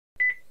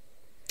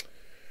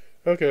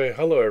Okay,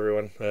 hello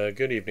everyone.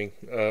 Good evening.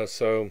 I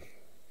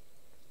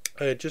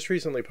just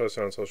recently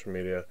posted on social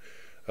media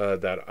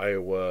that I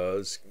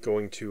was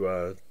going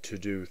to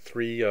do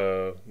three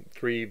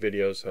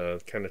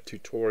videos, kind of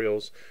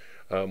tutorials,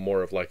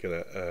 more of like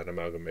an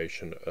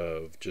amalgamation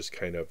of just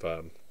kind of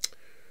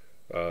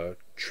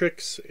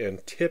tricks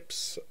and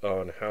tips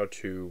on how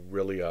to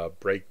really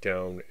break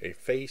down a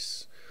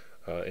face.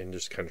 And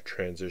just kind of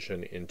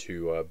transition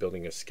into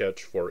building a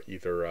sketch for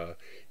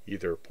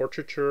either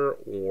portraiture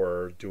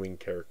or doing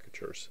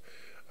caricatures.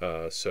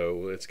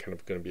 So it's kind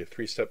of going to be a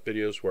three-step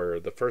videos where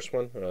the first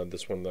one,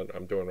 this one that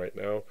I'm doing right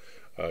now,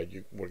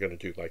 we're going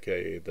to do like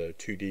the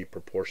 2D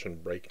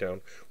proportion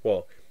breakdown.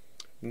 Well,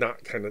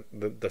 not kind of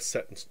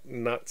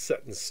not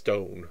set in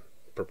stone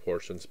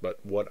proportions, but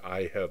what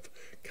I have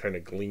kind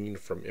of gleaned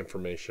from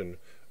information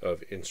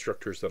of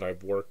instructors that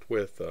I've worked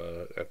with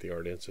at the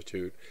Art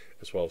Institute,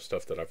 as well as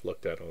stuff that I've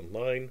looked at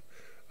online,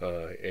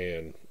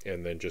 and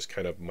then just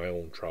kind of my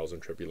own trials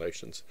and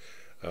tribulations.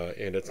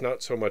 And it's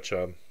not so much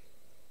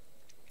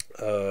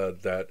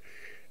that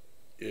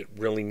it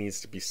really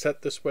needs to be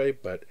set this way,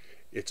 but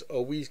it's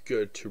always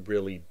good to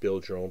really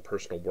build your own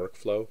personal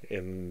workflow.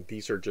 And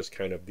these are just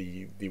kind of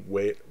the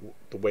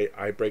way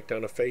I break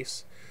down a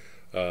face.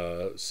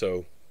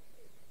 So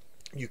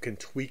you can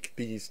tweak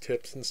these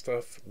tips and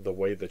stuff the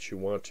way that you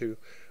want to,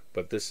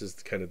 but this is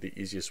kind of the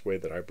easiest way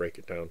that I break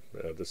it down.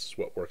 This is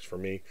what works for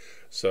me.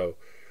 So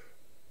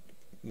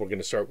we're going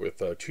to start with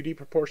 2D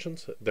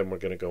proportions, then we're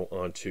going to go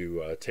on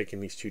to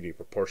taking these 2D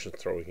proportions,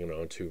 throwing it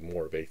onto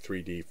more of a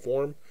 3D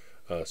form,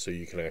 so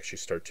you can actually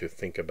start to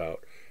think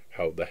about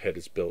how the head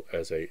is built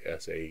as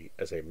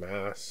a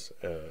mass,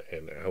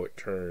 and how it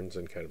turns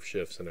and kind of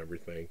shifts and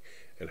everything,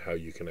 and how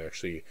you can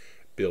actually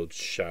build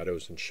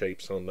shadows and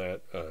shapes on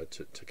that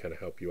to kind of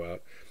help you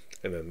out.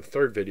 And then the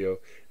third video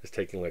is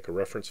taking like a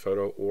reference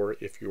photo, or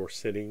if you're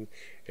sitting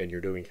and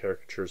you're doing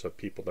caricatures of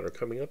people that are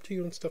coming up to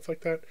you and stuff like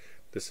that,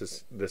 this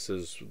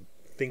is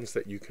things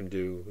that you can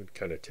do,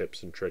 kind of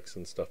tips and tricks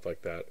and stuff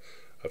like that,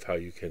 of how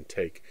you can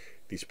take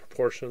these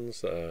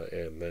proportions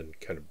and then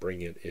kind of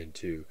bring it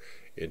into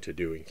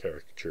doing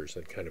caricatures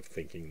and kind of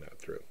thinking that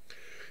through.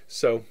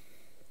 So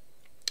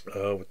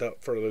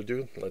without further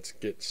ado, let's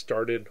get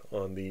started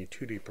on the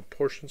 2D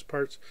proportions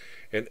parts.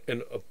 And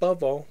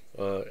above all,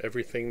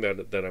 everything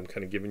that I'm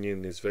kind of giving you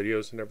in these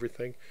videos and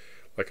everything,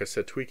 like I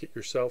said, tweak it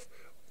yourself,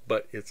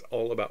 but it's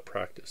all about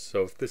practice.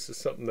 So if this is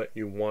something that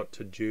you want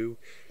to do,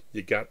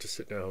 you got to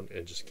sit down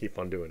and just keep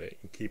on doing it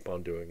and keep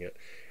on doing it.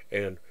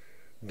 And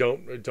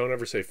don't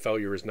ever say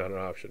failure is not an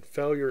option.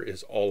 Failure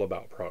is all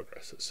about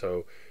progress.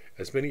 So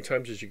as many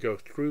times as you go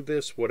through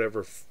this,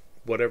 whatever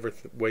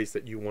ways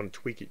that you want to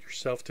tweak it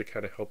yourself to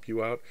kind of help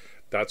you out,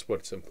 that's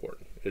what's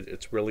important.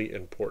 It's really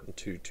important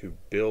to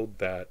build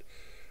that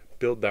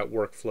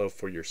workflow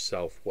for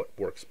yourself, what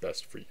works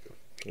best for you.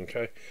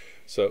 Okay,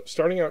 so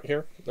starting out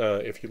here,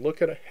 if you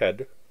look at a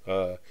head,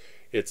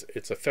 it's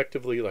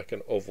effectively like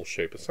an oval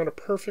shape. It's not a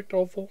perfect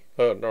oval,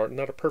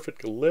 not a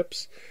perfect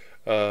ellipse.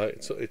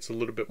 It's a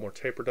little bit more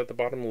tapered at the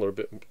bottom, a little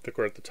bit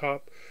thicker at the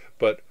top,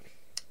 but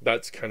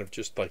that's kind of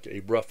just like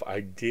a rough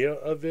idea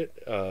of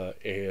it.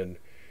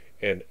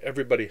 And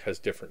everybody has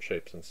different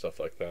shapes and stuff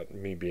like that.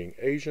 Me being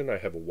Asian, I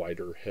have a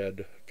wider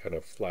head, kind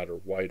of flatter,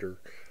 wider.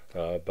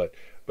 But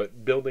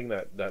building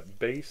that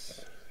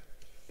base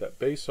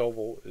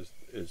oval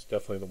is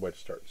definitely the way to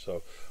start.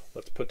 So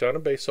let's put down a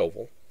base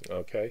oval,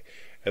 okay?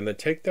 And then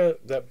take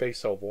that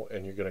base oval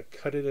and you're going to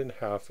cut it in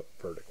half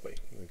vertically,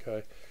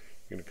 okay?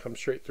 You're going to come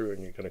straight through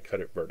and you're going to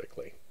cut it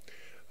vertically.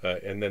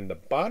 And then the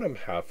bottom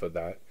half of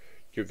that,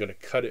 you're going to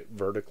cut it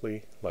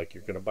vertically, like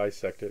you're going to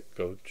bisect it,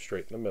 go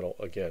straight in the middle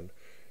again,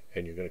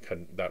 and you're going to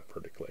cut that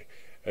vertically.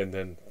 And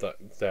then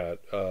that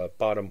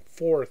bottom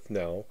fourth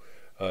now,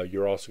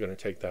 you're also going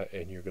to take that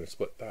and you're going to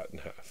split that in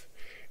half.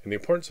 And the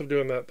importance of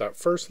doing that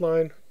first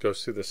line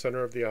goes through the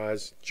center of the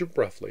eyes,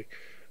 roughly.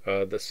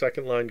 The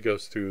second line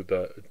goes through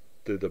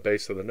the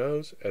base of the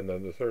nose, and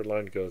then the third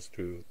line goes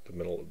through the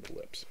middle of the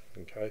lips.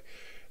 Okay,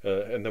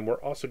 and then we're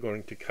also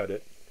going to cut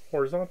it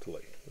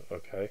horizontally.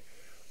 Okay,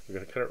 we're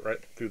going to cut it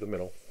right through the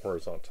middle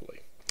horizontally.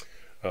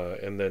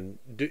 And then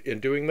in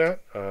doing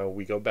that,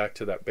 we go back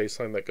to that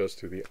baseline that goes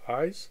through the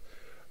eyes,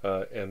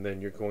 and then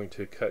you're going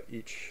to cut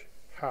each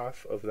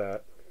half of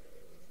that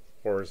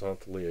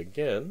horizontally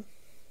again.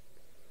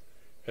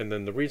 And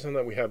then the reason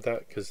that we have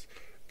that, because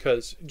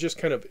just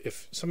kind of,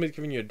 if somebody's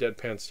giving you a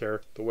deadpan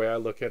stare, the way I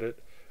look at it,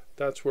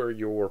 that's where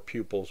your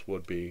pupils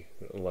would be,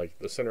 like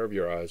the center of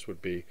your eyes would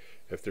be,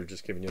 if they're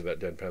just giving you that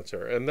deadpan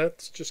stare. And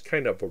that's just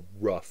kind of a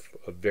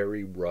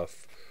very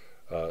rough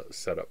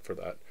setup for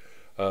that.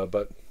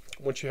 But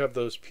once you have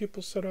those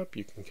pupils set up,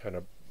 you can kind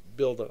of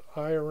build an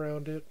eye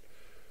around it.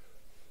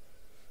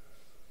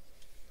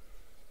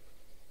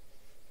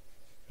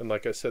 And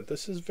like I said,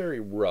 this is very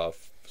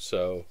rough,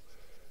 so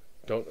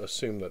don't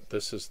assume that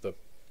this is the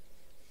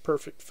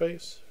perfect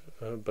face,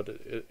 but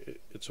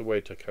it's a way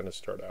to kind of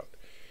start out.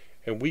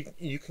 And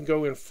you can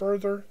go in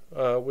further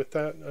with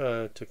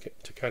that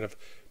to kind of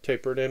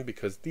taper it in,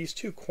 because these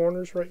two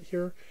corners right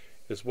here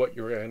is what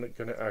you're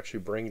going to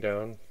actually bring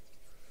down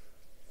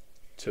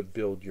to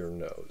build your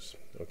nose,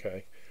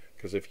 okay?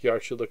 Because if you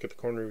actually look at the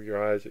corner of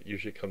your eyes, it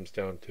usually comes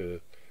down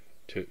to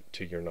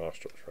your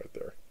nostrils right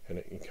there, and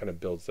it kind of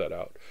builds that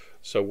out.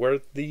 So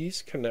where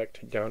these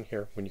connect down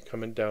here, when you're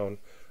coming down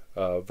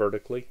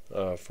vertically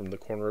from the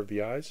corner of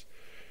the eyes,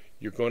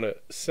 you're going to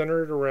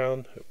center it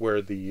around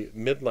where the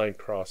midline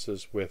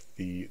crosses with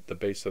the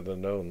base of the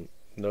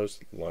nose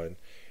line,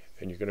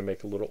 and you're going to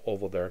make a little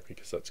oval there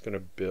because that's going to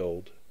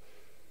build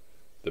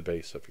the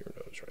base of your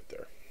nose right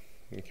there.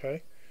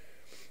 Okay?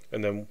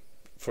 And then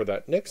for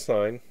that next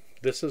line,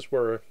 this is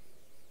where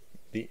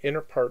the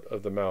inner part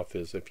of the mouth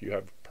is. If you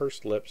have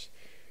pursed lips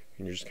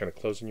and you're just kind of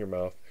closing your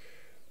mouth,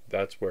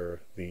 that's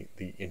where the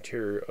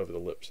interior of the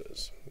lips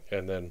is.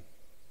 And then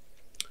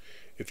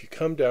if you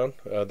come down,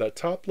 that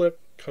top lip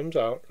comes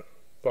out,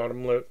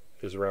 bottom lip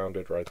is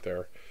rounded right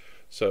there.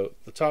 So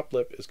the top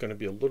lip is going to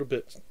be a little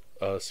bit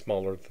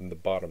smaller than the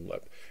bottom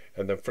lip.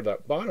 And then for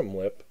that bottom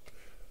lip,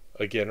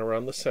 again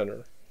around the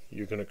center,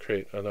 you're going to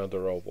create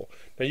another oval.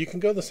 Now you can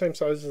go the same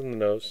size as the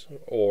nose,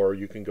 or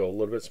you can go a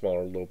little bit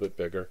smaller, a little bit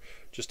bigger,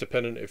 just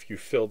depending if you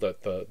feel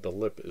that the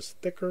lip is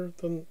thicker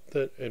than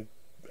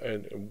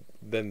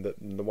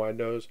the wide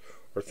nose,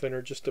 or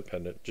thinner, just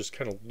dependent. Just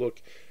kind of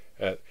look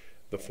at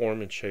the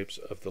form and shapes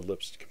of the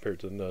lips compared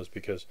to the nose,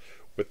 because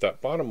with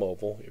that bottom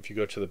oval, if you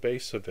go to the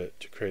base of it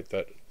to create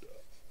that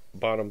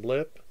bottom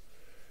lip,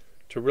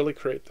 to really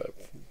create that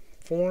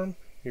form,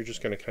 you're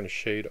just going to kind of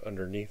shade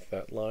underneath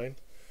that line.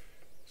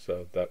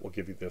 So that will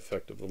give you the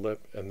effect of the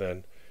lip. And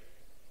then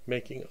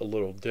making a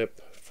little dip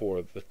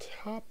for the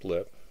top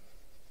lip,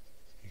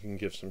 you can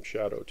give some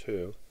shadow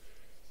too,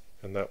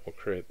 and that will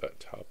create that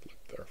top lip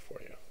there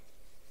for you.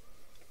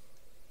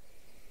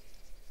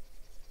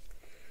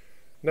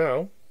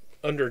 Now,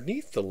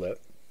 underneath the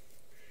lip,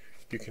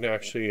 you can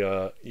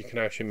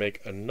actually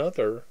make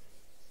another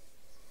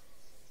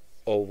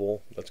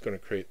oval that's going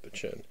to create the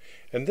chin.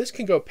 And this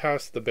can go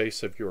past the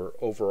base of your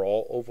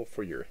overall oval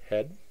for your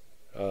head.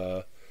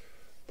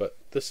 But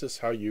this is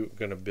how you're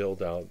going to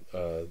build out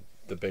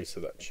the base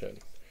of that chin.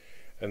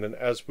 And then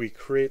as we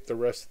create the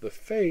rest of the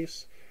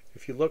face,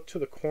 if you look to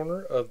the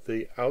corner of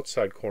the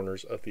outside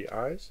corners of the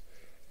eyes,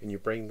 and you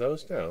bring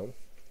those down,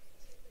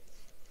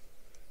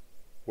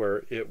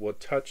 where it will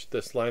touch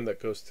this line that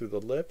goes through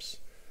the lips,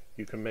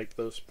 you can make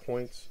those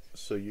points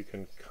so you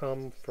can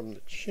come from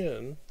the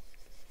chin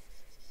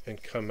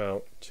and come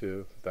out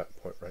to that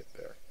point right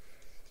there,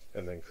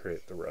 and then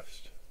create the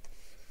rest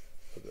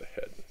of the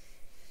head.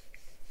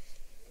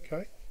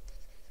 Okay.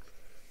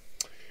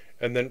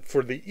 And then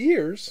for the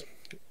ears,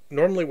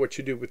 normally what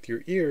you do with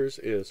your ears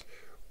is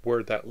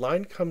where that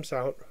line comes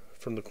out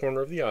from the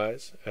corner of the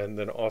eyes, and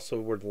then also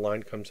where the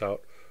line comes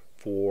out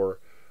for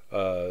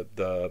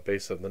the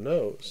base of the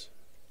nose,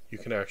 you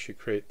can actually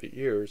create the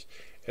ears,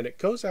 and it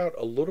goes out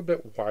a little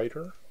bit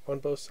wider on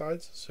both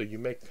sides, so you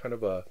make kind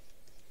of a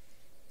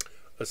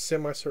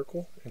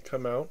semicircle and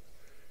come out,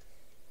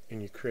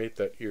 and you create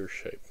that ear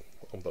shape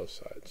on both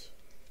sides.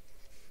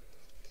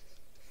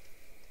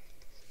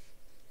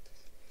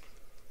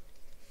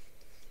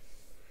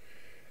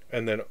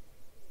 And then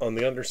on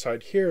the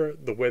underside here,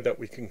 the way that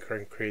we can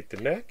create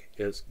the neck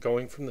is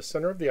going from the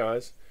center of the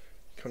eyes,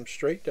 come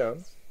straight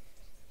down,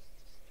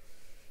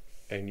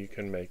 and you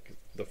can make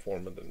the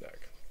form of the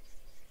neck.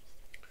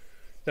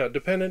 Now,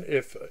 dependent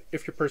if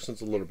your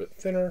person's a little bit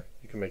thinner,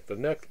 you can make the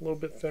neck a little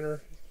bit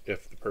thinner.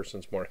 If the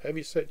person's more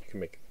heavy set, you can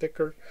make it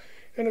thicker.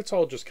 And it's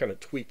all just kind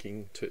of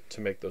tweaking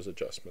to make those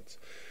adjustments.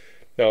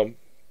 Now,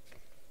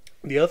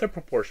 the other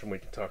proportion we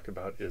can talk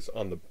about is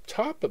on the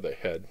top of the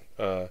head.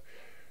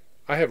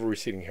 I have a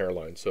receding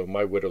hairline, so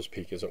my widow's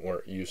peak isn't where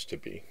it used to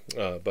be.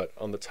 But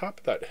on the top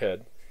of that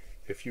head,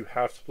 if you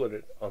half split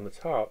it on the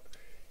top,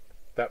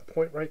 that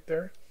point right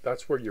there,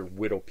 that's where your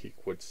widow peak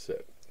would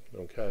sit.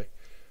 Okay,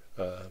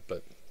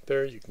 but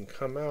there you can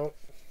come out,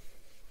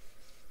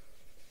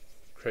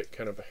 create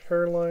kind of a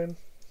hairline,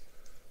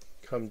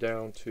 come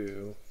down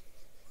to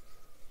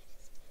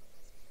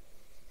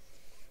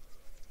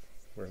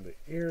where the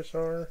ears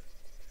are,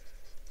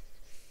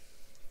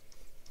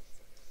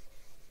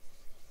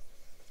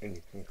 and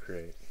you can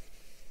create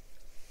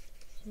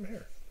some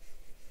hair.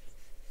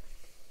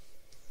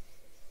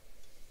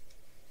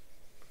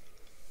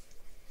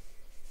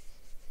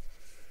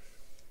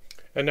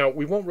 And now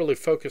we won't really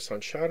focus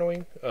on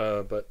shadowing,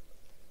 but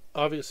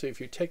obviously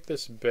if you take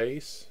this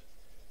base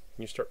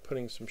and you start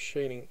putting some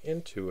shading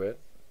into it,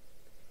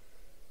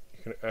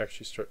 you can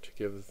actually start to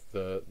give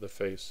the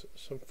face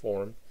some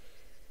form.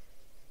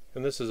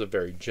 And this is a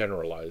very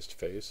generalized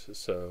face,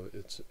 so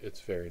it's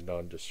very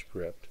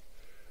nondescript,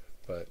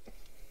 but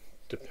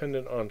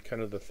dependent on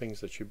kind of the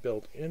things that you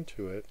build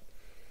into it,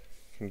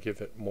 can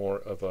give it more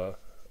of a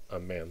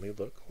manly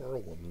look or a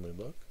womanly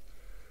look,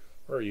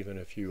 or even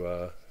if you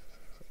are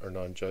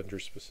non-gender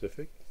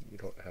specific, you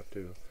don't have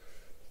to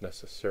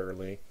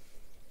necessarily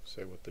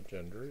say what the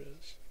gender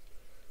is.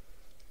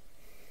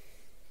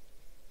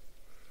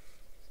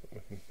 We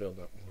can build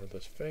up more of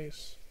this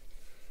face.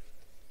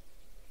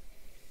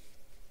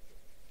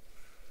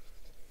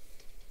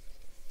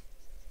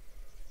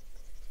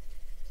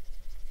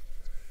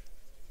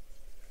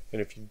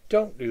 And if you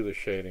don't do the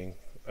shading,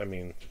 I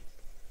mean,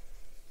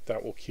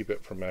 that will keep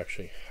it from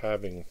actually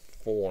having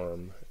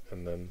form,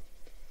 and then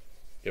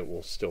it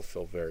will still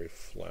feel very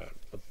flat.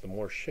 But the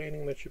more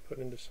shading that you put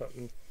into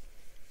something,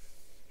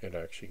 it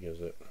actually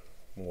gives it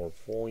more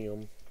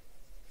volume,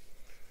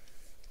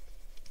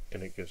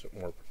 and it gives it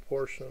more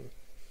proportion,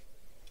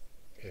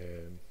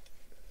 and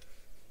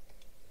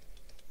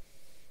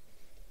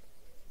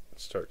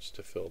it starts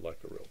to feel like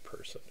a real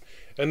person.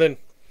 And then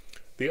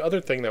the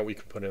other thing that we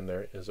can put in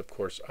there is, of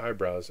course,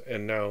 eyebrows.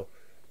 And now,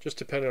 just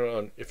depending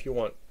on if you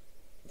want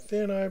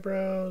thin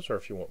eyebrows or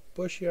if you want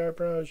bushy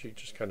eyebrows, you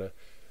just kind of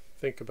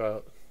think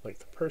about like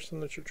the person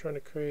that you're trying to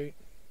create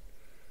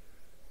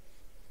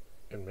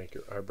and make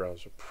your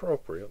eyebrows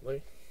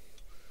appropriately.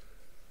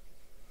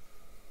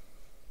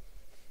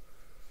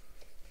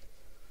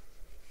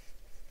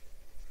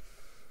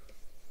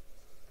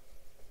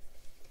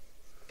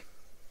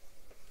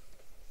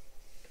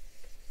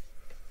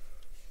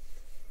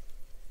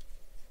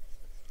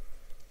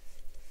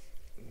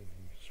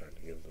 Starting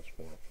to give this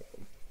more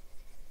form.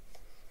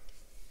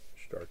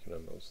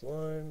 Darkening those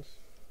lines.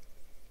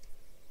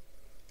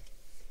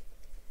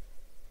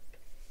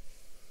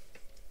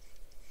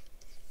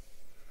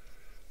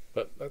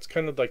 But that's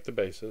kind of like the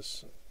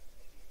basis.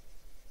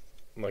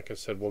 Like I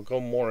said, we'll go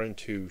more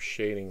into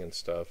shading and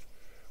stuff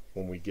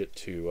when we get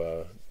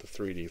to the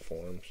 3D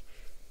forms.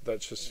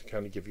 That's just to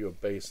kind of give you a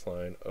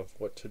baseline of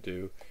what to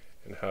do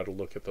and how to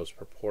look at those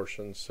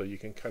proportions, so you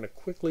can kind of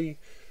quickly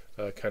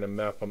kind of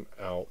map them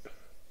out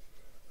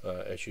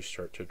as you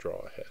start to draw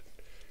ahead.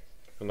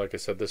 And like I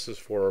said, this is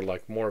for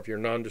like more of your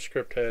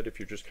nondescript head, if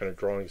you're just kind of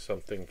drawing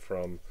something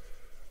from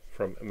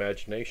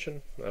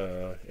imagination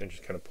and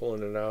just kind of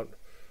pulling it out.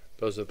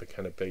 Those are the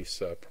kind of base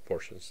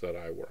proportions that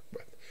I work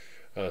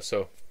with.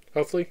 So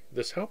hopefully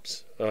this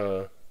helps.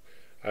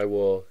 I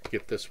will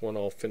get this one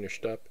all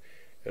finished up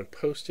and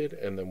posted,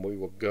 and then we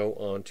will go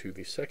on to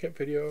the second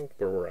video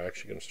where we're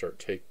actually going to start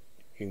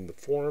taking the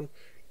form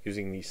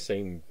using these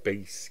same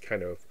base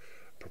kind of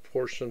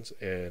proportions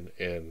and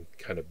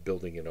kind of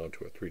building it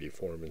onto a 3D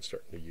form and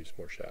starting to use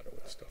more shadow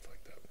and stuff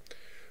like that.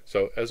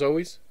 So as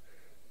always,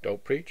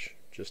 don't preach,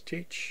 just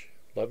teach.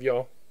 Love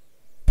y'all.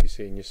 Be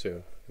seeing you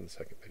soon in the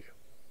second video.